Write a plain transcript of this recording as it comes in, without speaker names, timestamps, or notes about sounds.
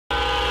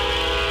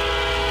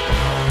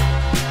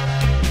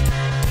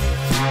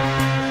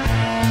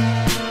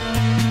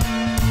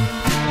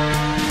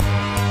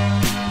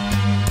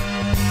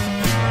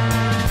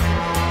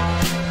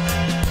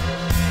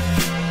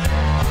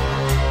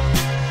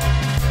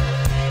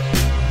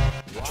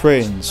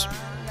Trains.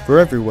 They're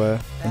everywhere,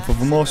 and for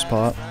the most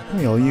part,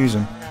 we all use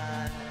them.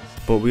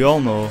 But we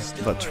all know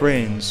that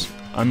trains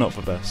are not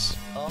the best.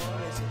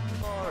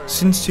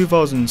 Since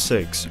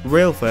 2006,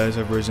 rail fares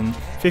have risen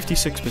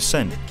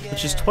 56%,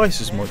 which is twice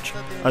as much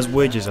as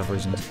wages have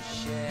risen.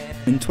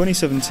 In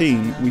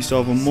 2017, we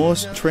saw the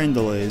most train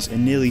delays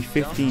in nearly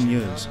 15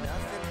 years,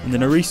 and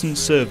in a recent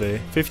survey,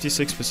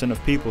 56%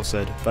 of people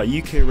said that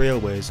UK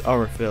railways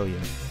are a failure.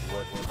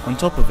 On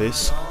top of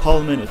this,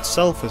 Parliament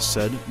itself has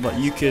said that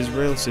UK's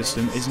rail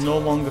system is no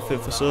longer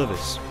fit for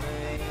service.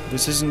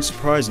 This isn't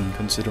surprising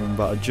considering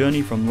that a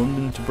journey from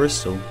London to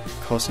Bristol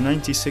costs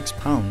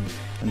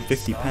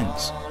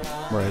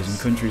 £96.50, whereas in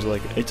countries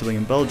like Italy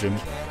and Belgium,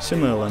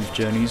 similar length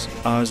journeys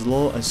are as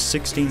low as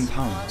 £16.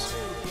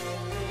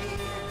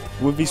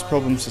 With these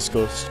problems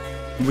discussed,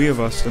 we have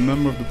asked a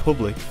member of the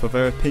public for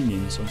their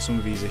opinions on some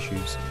of these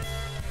issues.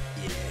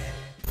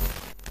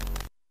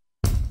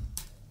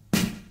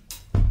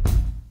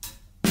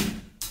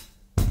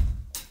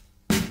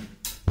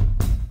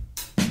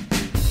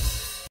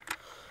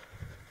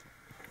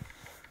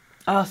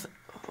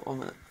 One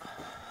minute.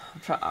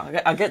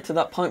 I get to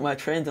that point where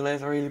train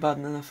delays are really bad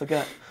and then I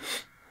forget.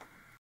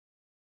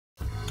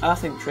 I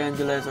think train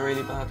delays are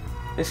really bad.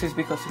 This is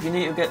because if you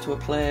need to get to a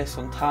place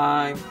on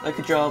time, like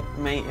a job,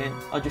 meeting,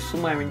 or just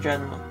somewhere in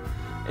general,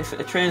 if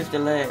a train's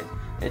delayed,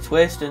 it's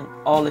wasting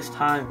all this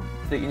time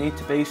that you need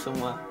to be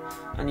somewhere,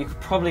 and you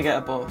could probably get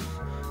a bus,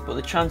 but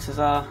the chances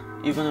are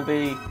you're going to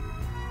be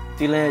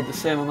delayed the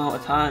same amount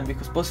of time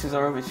because buses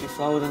are obviously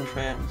slower than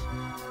trains,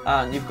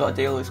 and you've got to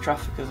deal with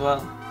traffic as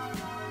well.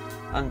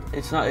 And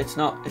it's not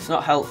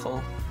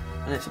helpful,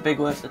 and it's a big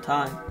waste of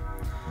time.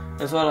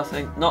 As well, I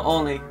think not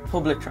only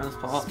public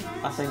transport,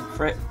 I think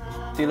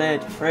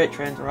delayed freight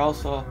trains are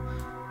also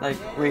like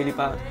really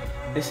bad.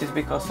 This is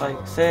because,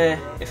 like, say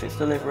if it's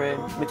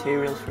delivering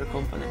materials for a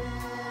company,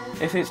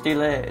 if it's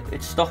delayed,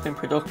 it's stopping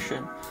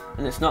production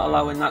and it's not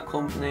allowing that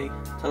company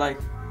to like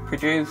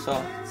produce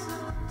or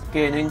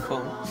gain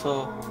income.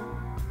 So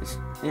it's,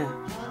 yeah,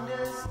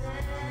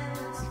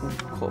 you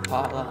can cut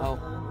part of that out.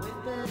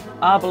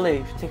 I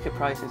believe ticket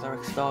prices are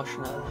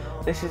extortionate.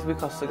 This is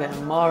because they're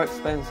getting more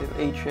expensive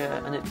each year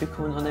and it's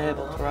becoming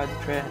unable to ride the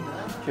train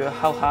due to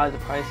how high the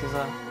prices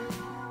are.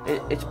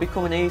 It's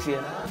becoming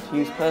easier to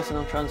use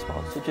personal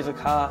transport such as a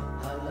car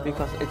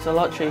because it's a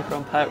lot cheaper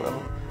on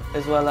petrol,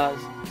 as well as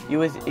you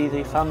with either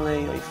your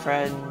family or your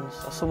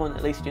friends or someone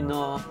at least you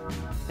know.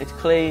 It's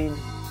clean,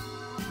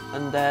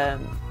 and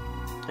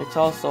it's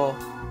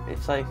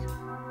like,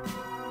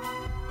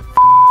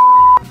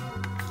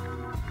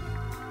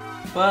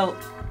 well,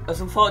 as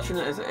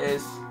unfortunate as it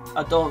is,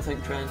 I don't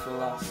think trains will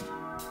last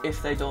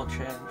if they don't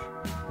change.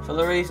 For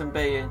the reason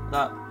being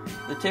that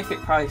the ticket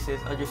prices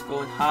are just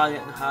going higher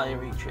and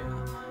higher each year,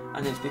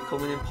 and it's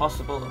becoming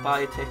impossible to buy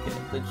a ticket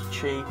that's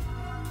cheap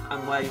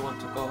and where you want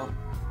to go,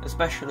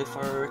 especially for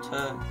a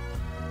return.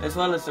 As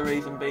well as the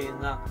reason being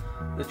that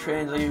the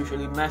trains are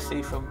usually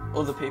messy from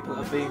other people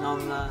that have been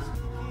on there,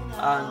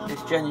 and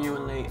it's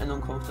genuinely an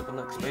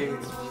uncomfortable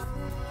experience.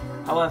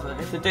 However,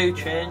 if they do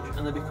change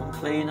and they become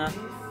cleaner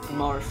and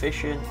more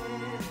efficient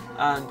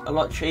and a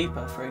lot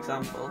cheaper, for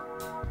example,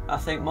 I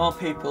think more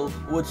people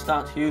would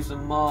start to use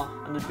them more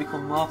and they'd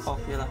become more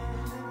popular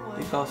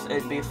because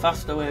it'd be a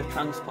faster way of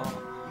transport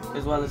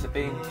as well as it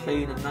being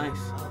clean and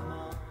nice.